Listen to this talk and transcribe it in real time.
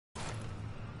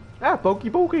Ah, pokey.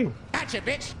 Gotcha,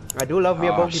 bitch. I do love me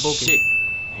a pokey. Shit.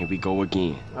 Here we go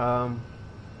again.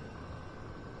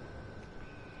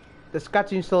 This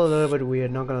cutscene's still a little bit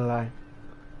weird, not gonna lie.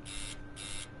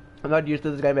 I'm not used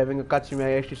to this game having a cutscene where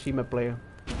I actually see my player.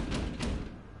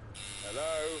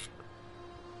 Hello?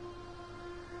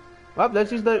 Well,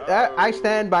 this is the... I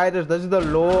stand by this. This is the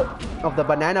law of the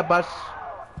banana bus.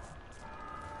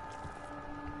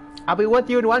 I'll be with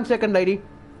you in 1 second, lady.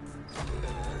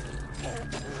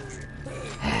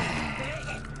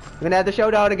 We're gonna have the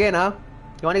showdown again, huh?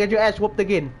 You wanna get your ass whooped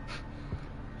again?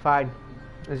 Fine.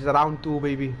 This is round 2,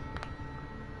 baby.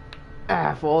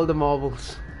 For all the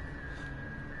marbles.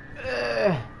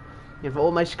 And for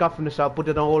all my scuffness, I'll put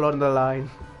it all on the line.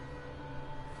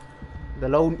 The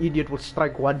lone idiot will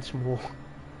strike once more.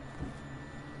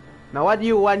 Now what do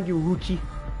you want, you hoochie?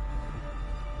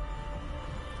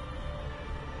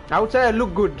 I would say I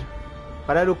look good,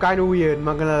 but I look kinda weird, I'm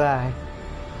not gonna lie.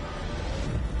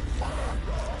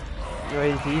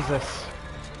 Oh, Jesus.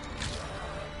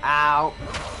 Ow.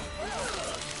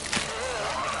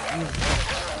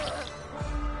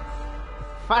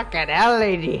 Fucking hell,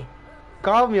 lady.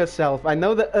 Calm yourself. I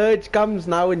know the urge comes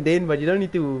now and then, but you don't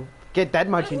need to get that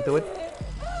much into it.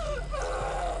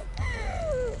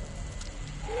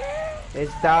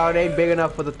 This town ain't big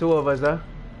enough for the two of us, huh?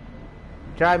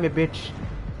 Try me, bitch.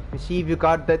 And see if you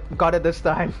got it this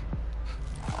time.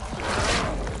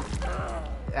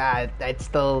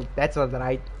 That's not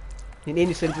right. In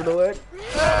any sense of the word.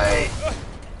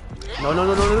 No.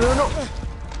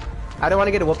 I don't want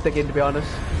to get whooped again, to be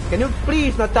honest. Can you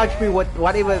please not touch me with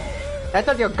whatever... That's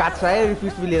not your guts, right? I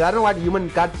refuse to believe. I don't know what human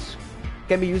guts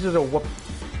can be used as a whoop.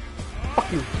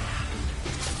 Fuck you.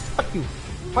 Fuck you.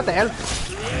 What the hell?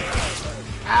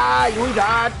 Ah, you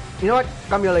got. You know what?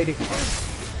 Come here, lady.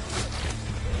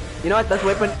 You know what? This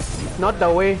weapon, not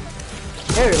the way.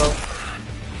 There we go.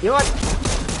 You know what?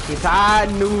 It's high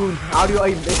noon. How do you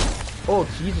aim this? Oh,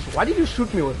 Jesus. What did you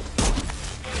shoot me with?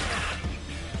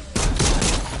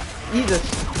 Jesus.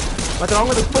 What's wrong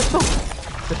with this pistol?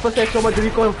 This pistol has so much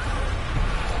recoil.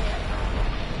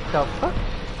 The fuck?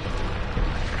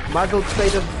 Muzzled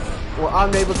status or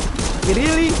unable.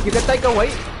 Really? You can take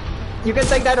away? You can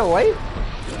take that away?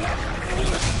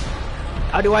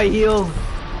 How do I heal?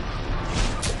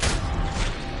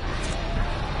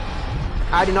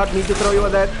 I did not mean to throw you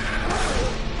with that.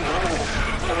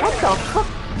 What the fuck?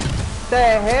 The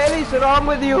hell is wrong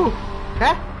with you?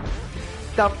 Huh?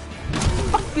 The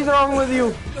fuck is wrong with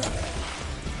you?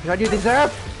 What you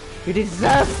deserve? You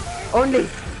deserve only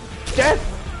death.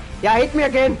 Yeah, hit me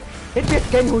again. Hit me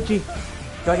again, Hoochie.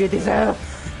 What you deserve?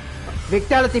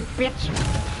 Vitality, bitch.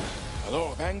 A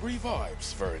lot of angry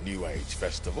vibes for a New Age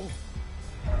festival.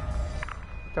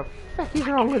 The fuck is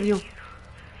wrong with you?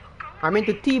 I meant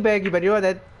to teabag you, but you know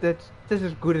this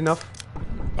is good enough.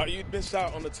 But you'd miss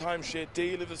out on the timeshare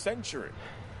deal of the century.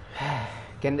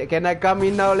 Can I come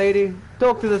in now, lady?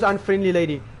 Talk to this unfriendly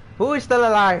lady. Who is still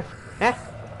alive? Eh?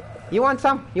 You want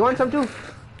some? You want some too?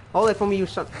 Hold it for me, you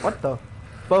son. What the?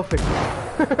 Perfect.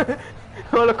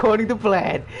 All according to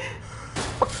plan.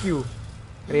 Fuck you.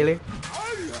 Really?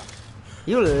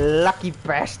 You lucky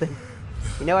bastard.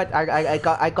 You know what? I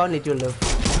can't let you live.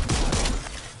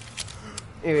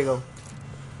 Here we go.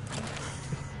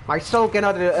 My soul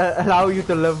cannot allow you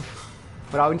to live.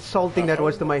 But how insulting that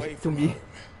was to me.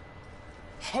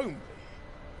 Homely.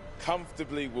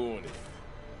 Comfortably worn in.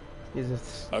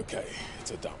 Jesus. Okay,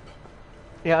 it's a dump.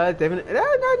 Yeah, definitely. No,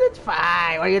 that's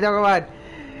fine. What are you talking about?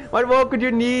 What more could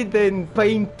you need than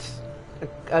paint?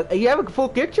 You have a full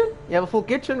kitchen? You have a full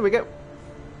kitchen?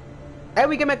 And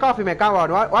we can make coffee, man. Come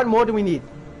on. What more do we need?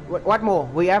 What more?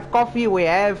 We have coffee. We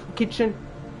have kitchen.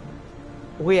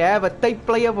 We have a tape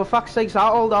player. For fuck's sakes,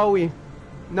 how old are we?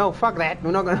 No, fuck that.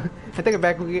 We're not gonna. I take it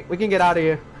back. We can get out of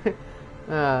here.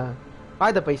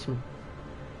 Why the basement?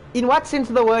 In what sense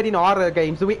of the word in horror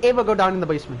games do we ever go down in the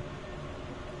basement?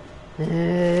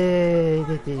 The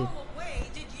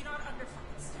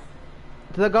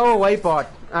go away part.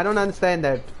 I don't understand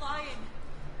that. I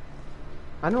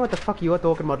don't know what the fuck you are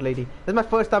talking about, lady. This is my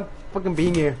first time fucking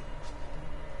being here.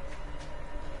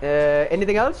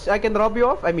 Anything else I can rob you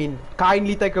of? I mean,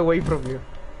 kindly take away from you.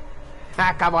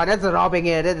 Ah, come on, that's robbing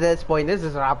here. At this point, this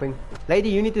is robbing. Lady,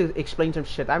 you need to explain some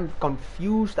shit. I'm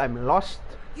confused. I'm lost.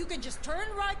 You can just turn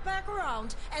right back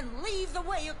around and leave the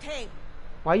way you came.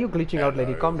 Why are you glitching out,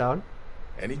 lady? Calm down.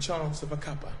 Any chance of a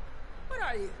cuppa? What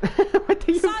are you? What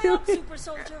are you Psy doing? up, super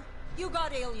soldier. You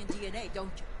got alien DNA,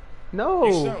 don't you? No.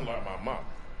 You sound like my mum.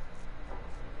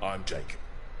 I'm Jake.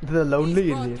 The lonely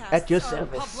These Indian broadcasts at your are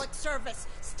service. Public service.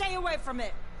 Stay away from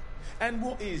it. And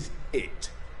what is it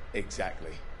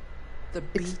exactly? The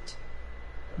beat.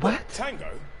 What?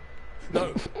 Tango?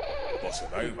 No.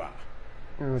 Bossa Nova.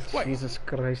 Oh, Wait. Jesus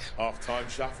Christ. Half-time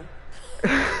shuffle?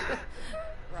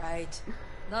 Right.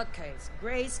 Nutcase.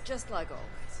 Grace, just like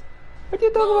always. What are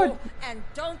you talking Go about? and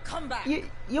don't come back.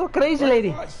 You're a crazy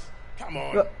lady. Christ. Come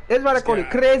on. That's what I call you.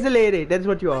 Let's get out. Crazy lady. That's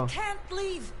what you I are. can't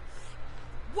leave.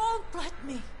 Won't let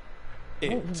me.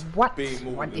 It What? being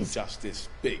more What than is- just this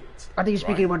big. What are you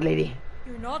speaking about, lady?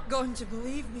 You're not going to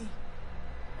believe me.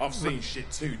 I've seen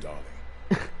shit too,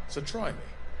 darling. So try me.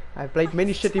 I've played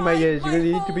many shit in my years. You're gonna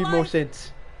need to be more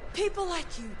sense. People like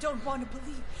you don't want to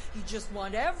believe. You just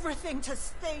want everything to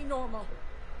stay normal.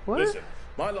 What? Listen,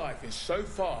 my life is so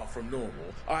far from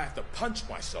normal, I have to punch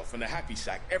myself in the happy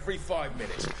sack every 5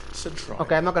 minutes. So try.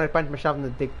 Okay, I'm not gonna punch myself in the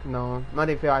dick. No, not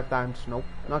even 5 times. Nope,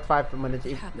 not 5 minutes.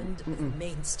 It happened at the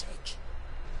main stage.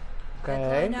 Okay,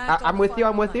 Headline act I'm on with you.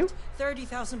 I'm final with you. night.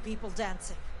 30,000 people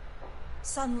dancing.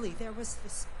 Suddenly there was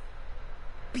this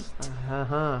beat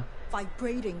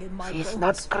vibrating in my She's bones.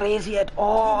 not crazy at It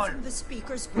all. came from the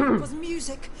speakers, but it was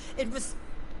music. It was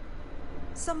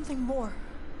something more.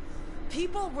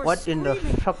 People were What in the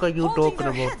screaming, fuck are you holding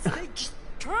talking their about? heads. They just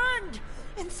turned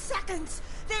in seconds.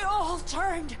 They all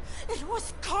turned. It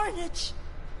was carnage.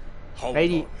 Hold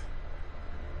Lady, on.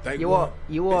 They You weren't are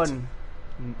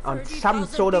bitter. on some 30,000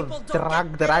 sort of people don't drug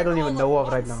get that I don't bitter even all know at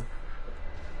of right once. now.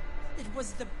 It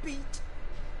was the beat.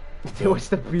 It was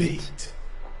the beat.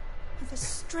 The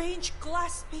strange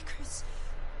glass speakers.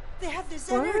 They have this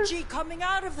What? energy coming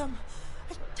out of them.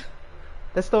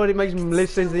 That story makes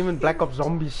less sense than even Black Ops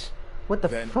Zombies. What the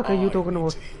Then fuck are you I talking need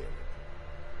about? to hear it.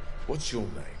 What's your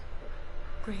name?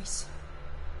 Grace.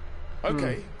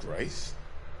 Okay, Grace.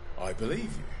 I believe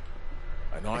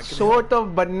you. And I can Sort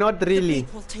of, but not The really.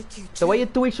 beat will take you The way to you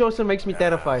twitch also makes me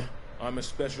terrified. I'm a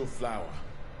special flower.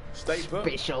 Stay put.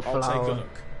 Special I'll take flower. a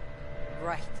look.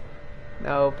 right.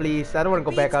 No, please, I don't want to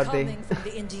go back out there. Coming from the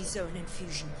Indie Zone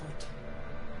infusion point.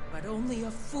 But only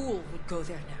a fool would go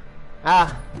there now.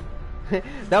 Ah,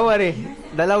 don't worry.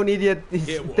 The lone idiot is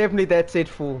Hear what? definitely that set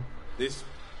fool. This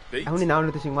beat. I'm only now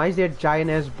noticing, why is there a giant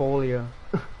ass ball here?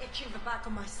 Itching the back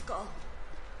of my skull.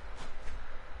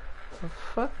 The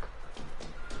fuck?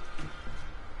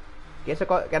 Guess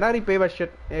can I repair my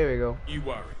shit? There we go. You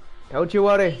worry. Don't you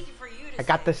worry. Easy for you to I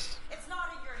got say. this. It's not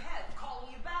in your head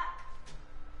calling you back.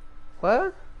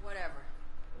 What? Whatever.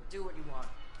 Do what you want.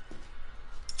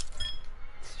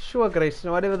 Sure, Grace.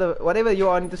 Whatever you're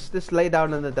on, just lay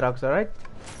down on the drugs, alright?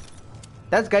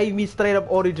 That gave me straight up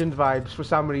Origin vibes for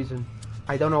some reason.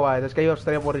 I don't know why. That gave me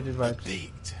straight up Origin A vibes.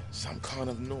 beat. Some kind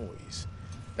of noise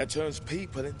that turns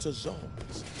people into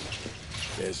zombies.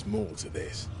 There's more to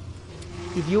this.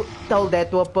 If you tell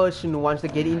that to a person who wants to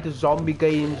get into zombie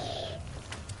games,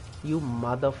 you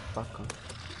motherfucker.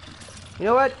 You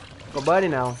know what? Go burn it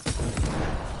now.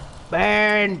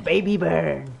 Burn, baby,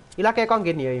 burn. You lucky I can't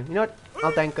get near you. You know what?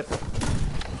 I'll tank it.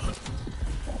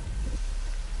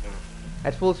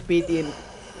 At full speed in.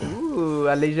 Ooh,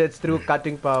 at least it's true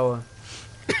cutting power.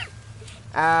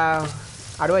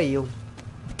 How do I heal?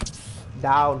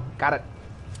 Down. Got it.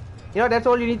 You know, that's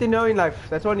all you need to know in life.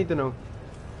 That's all you need to know.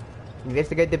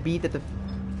 Investigate the beat at the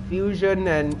fusion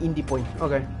and indie point.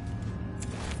 Okay.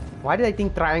 Why did I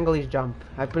think triangle is jump?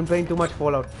 I've been playing too much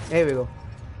Fallout. There we go.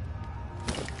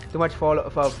 Too much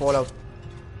Fallout.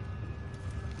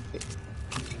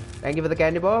 Thank you for the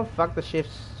candy bar. Fuck the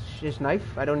chef's knife.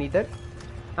 I don't need that.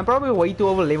 I'm probably way too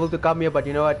over level to come here, but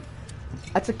you know what?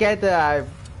 That's a character.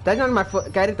 That's not my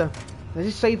character. This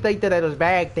is save data that was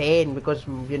back then because,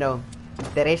 you know,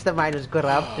 the rest of mine was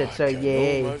corrupted, so I can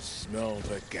yeah. almost smell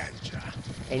the ganja.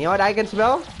 And you know what I can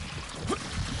smell?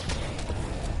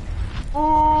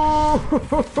 Ooh!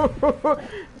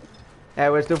 That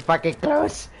was too fucking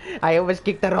close. I almost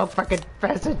kicked the wrong fucking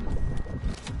person.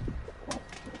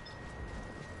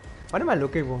 What am I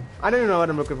looking for? I don't even know what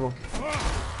I'm looking for.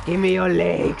 Give me your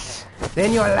legs.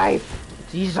 Then your life.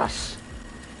 Jesus.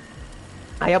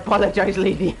 I apologize,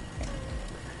 lady.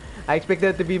 I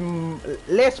expected it to be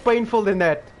less painful than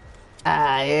that.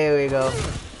 Ah, here we go.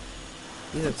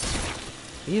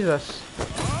 Jesus.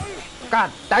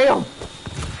 God damn.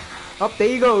 Up there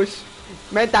he goes.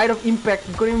 Man died of impact.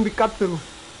 He couldn't even be cut through.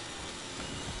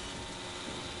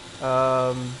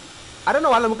 I don't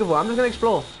know what I'm looking for. I'm just gonna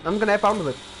explore. I'm gonna have fun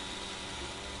with it.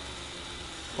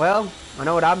 Well, I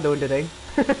know what I'm doing today.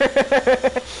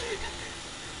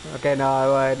 Okay, no.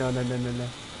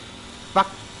 Fuck.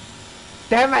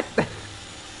 Damn it!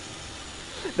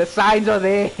 The signs are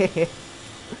there.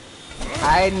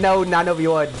 I know none of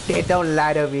you are dead. Don't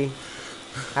lie to me.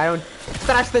 I don't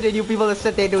trust it in you people that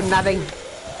sit there do nothing.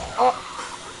 Oh,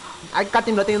 I cut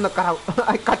him nothing on the crowd.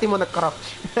 I cut him on the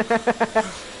crotch.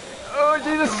 Oh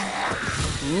Jesus!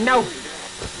 No!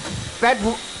 Bad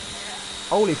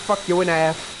Holy fuck, you in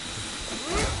half.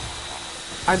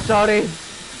 I'm sorry.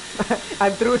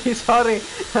 I'm truly sorry.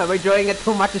 I'm enjoying it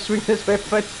too much to swing this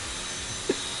weapon.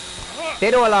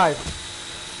 Dead or alive?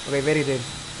 Okay, very dead.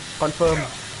 Confirm.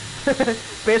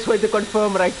 Best way to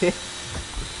confirm right there.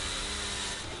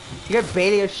 You get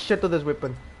barely a shit to this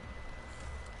weapon.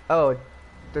 Oh,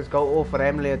 just go off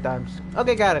randomly at times.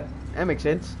 Okay, got it. That makes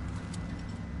sense.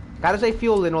 Gotta say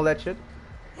fuel and all that shit.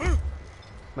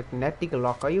 Magnetic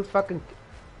lock, are you fucking...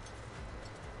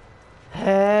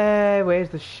 Hey, where's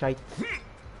the shite?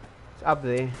 It's up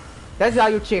there. That's how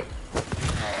you check.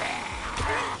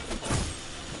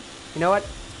 You know what?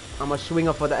 I'm a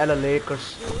swinger for the LA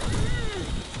Lakers.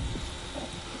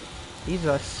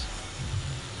 Jesus.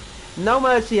 No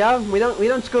mercy, huh? We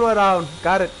don't screw around.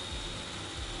 Got it.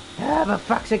 Ah, but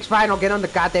fuck's sake, fine, I'll get on the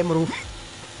goddamn roof.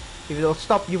 If it'll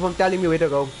stop you from telling me where to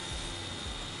go.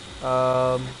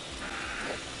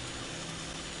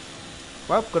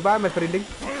 Well, goodbye, my friending.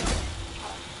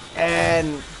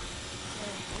 And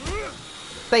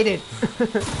stay dead.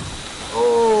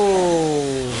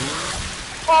 Oh.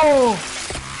 Oh.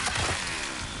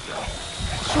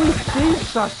 Sweet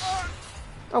Jesus.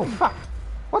 Oh fuck.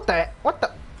 What the?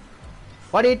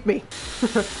 What hit me?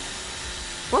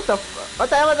 What the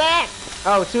hell was that?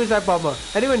 Oh, suicide bomber.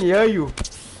 I didn't even hear you.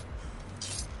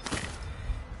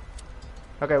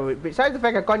 Okay, besides the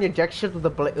fact I can't inject shit with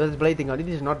this blading on it,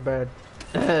 is not bad.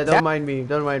 Don't mind me,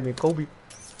 Kobe.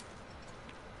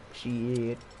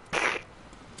 Shit.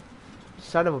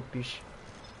 Son of a bitch.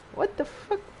 What the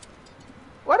fuck?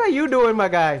 What are you doing, my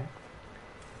guy?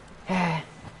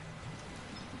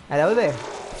 Hello there.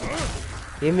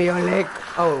 Give me your leg.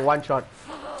 Oh, one shot.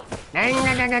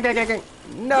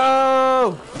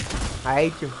 No! I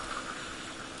hate you.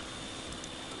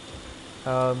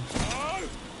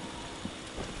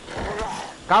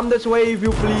 Come this way if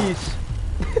you please.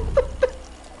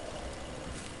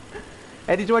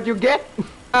 That is what you get?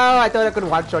 Oh, I thought I could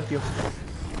one-shot you.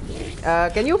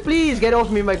 Can you please get off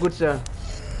me, my good sir?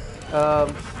 I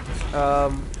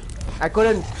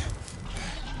couldn't.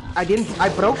 I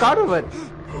broke out of it.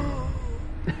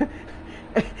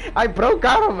 I broke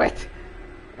out of it.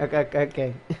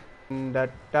 Okay.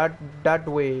 That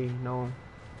way, no.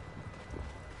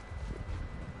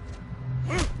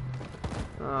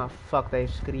 Ah, fuck, they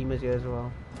have screamers here as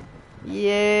well.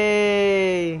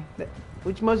 Yay!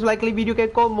 Which most likely means you can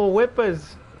call more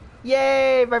whippers.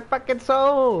 Yay, my fucking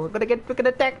soul! I'm gonna get freaking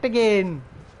attacked again.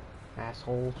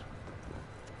 Assholes.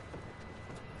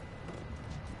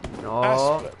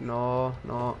 No.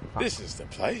 Fuck. This is the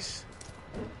place.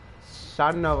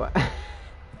 Son of a...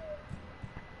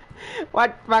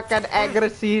 What fucking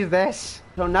accuracy is this?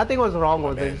 So nothing was wrong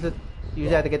with it. You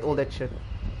just had to get all that shit.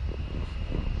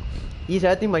 He's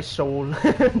hurting my soul.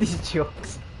 These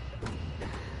jokes.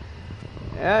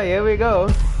 Yeah, here we go.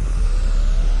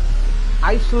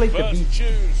 Isolate the beach.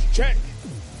 Tunes, check.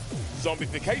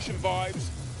 Zombification vibes,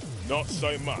 not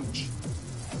so much.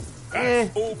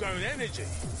 That's orgone energy.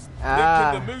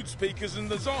 Linking the mood speakers and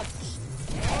the zombies.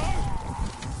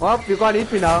 Well, you can't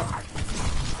hit me now.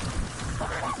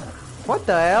 What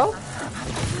the hell?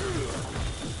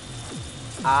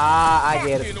 Ah, I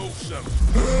get it. Awesome.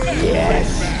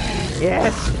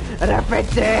 Yes, repeat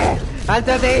there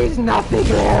until there is nothing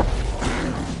left.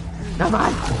 Come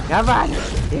on.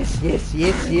 Yes.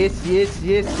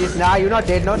 Nah, you're not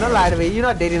dead. No, don't lie to me. You're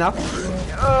not dead enough.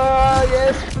 Oh,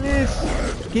 yes, please.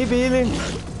 Keep healing.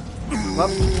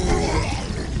 Well,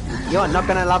 you're not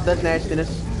gonna love that nastiness.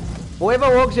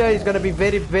 Whoever walks here is gonna be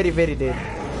very, very, very dead.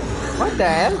 What the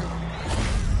hell?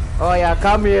 Oh yeah,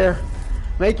 come here.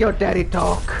 Make your daddy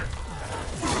talk.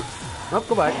 Oh,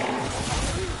 go back.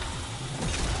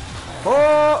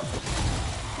 Oh!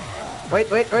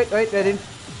 Wait, I didn't.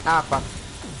 Ah, fuck.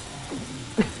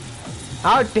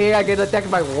 How dare I get attacked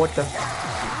by water?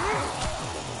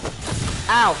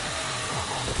 Ow!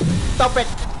 Stop it!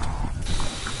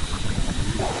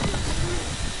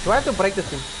 Do I have to break this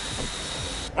thing?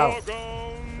 Oh.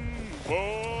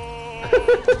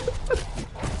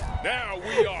 Now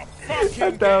we are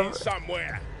fucking getting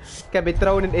somewhere. Can be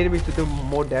thrown in enemies to do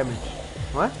more damage.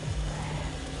 What?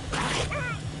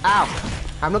 Ow!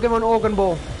 I'm looking for an organ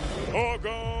ball.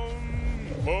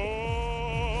 Organ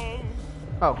ball.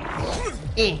 Oh.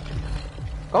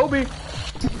 Kobe!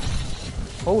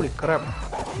 Holy crap.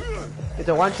 It's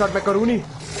a one-shot macaroni.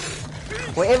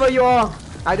 Wherever you are,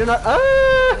 I do not...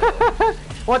 Ah!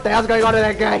 What the hell's going on with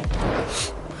that guy?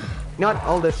 Not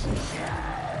all this.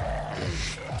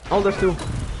 All this too.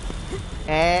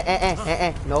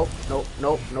 No.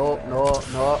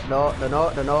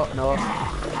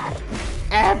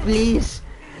 Please.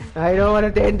 I don't want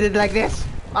it to end it like this.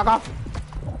 Fuck off.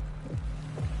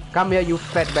 Come here, you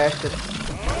fat bastard.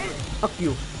 Fuck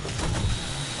you.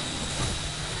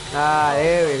 Ah,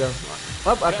 there we go.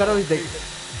 Oh, I cut off his dick.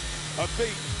 A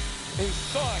beat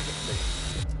inside of me.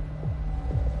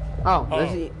 Oh,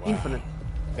 that's infinite.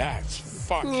 That's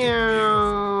fucking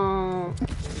beautiful.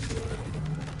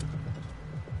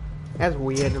 That's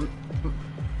weird.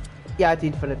 Yeah, it's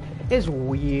infinite. It's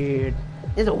weird.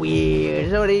 It's weird.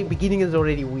 It's already beginning is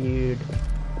already weird.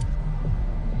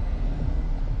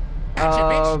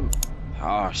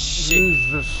 Oh shit!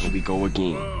 Jesus. Here we go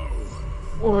again.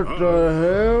 What the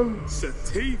hell?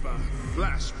 Sativa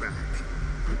flashback.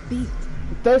 Beat.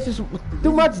 That's just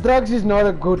too much drugs is not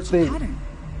a good thing. Pattern.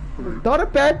 Not a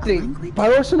bad thing,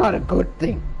 but also not a good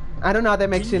thing. I don't know how that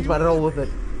makes sense, but roll with it.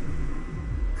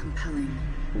 Compelling.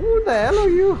 Who the hell are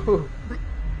you? But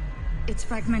it's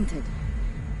fragmented.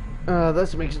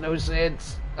 This makes no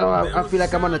sense. Oh, I feel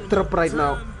like I'm on a trip right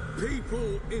now.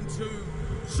 People into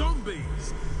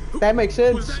zombies. That makes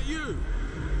sense. Was that you?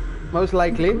 Most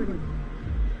likely.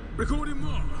 Recording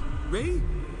what? Me?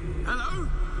 Hello?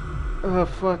 Oh,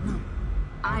 fuck.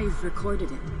 I've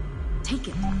recorded it. Take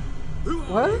it. Who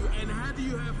are What? you and how do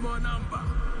you have my number?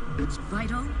 It's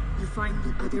vital you find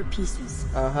the other pieces.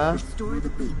 Uh-huh. Restore the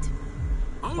beat.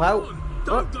 Hold Well, on.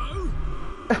 Don't go.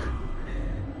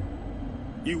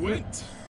 You went.